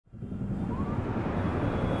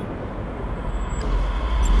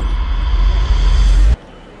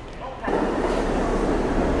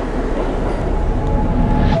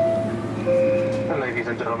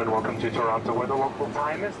Toronto, where the local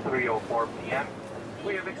time is 3:04 p.m.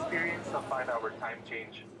 We have experienced a 5-hour time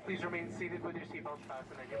change. Please remain seated with your seatbelts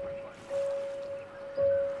fastened and your push.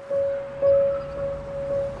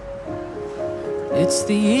 It's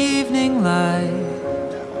the evening light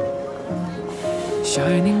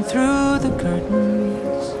shining through the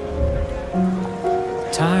curtains,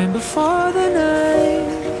 time before the night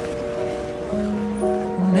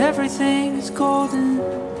when everything is golden.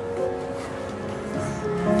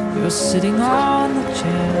 You're sitting on the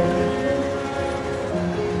chair,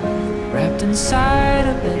 wrapped inside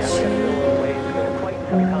a bedsheet,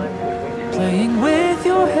 playing with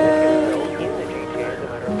your hair,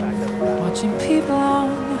 watching people on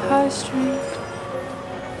the high street.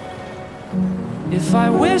 If I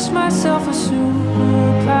wished myself a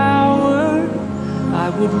superpower, I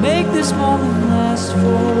would make this moment last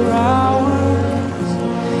for hours.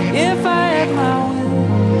 If I had my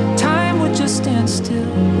will, time would just stand still,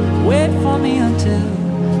 wait for me until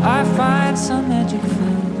I find some magic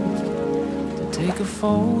film to take a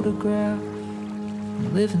photograph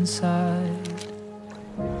and live inside.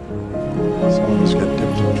 Some of us got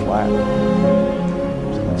dipped in flat,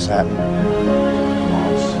 some satin,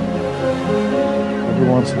 moss. Every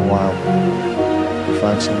once in a while, you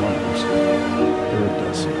find someone who's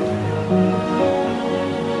iridescent.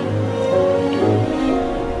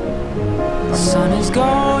 The sun is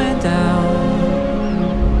going down,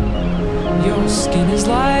 your skin is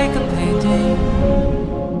like a painting.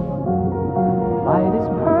 Light is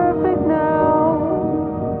perfect now,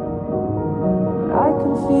 but I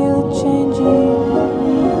can feel it changing.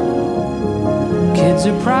 Kids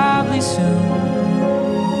are probably soon.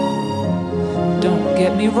 Don't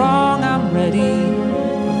get me wrong, I'm ready.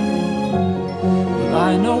 Well,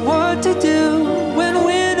 I know what to do when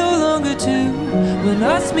we're no longer two, when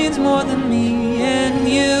us means more than me and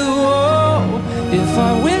you. Oh, if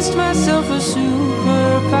I wished myself a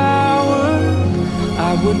superpower,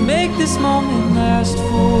 I would make this moment last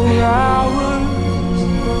for hours.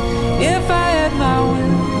 If I had my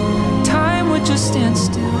will, time would just stand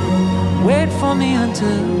still, wait for me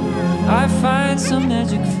until I find some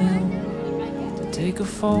magic film, take a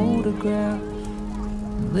photograph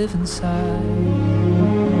and live inside.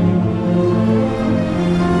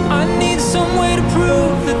 I need some way to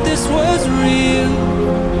prove that this was real.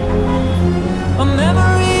 A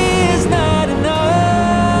memory is not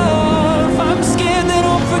enough. I'm scared that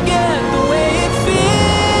I'll forget the way it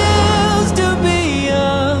feels to be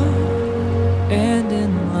young and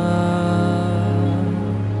in love.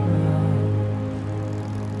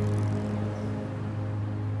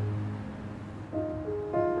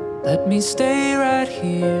 Let me stay right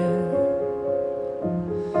here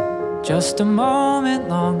just a moment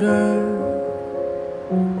longer.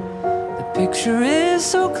 The picture is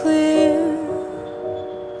so clear.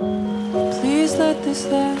 Please let this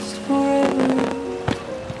last forever.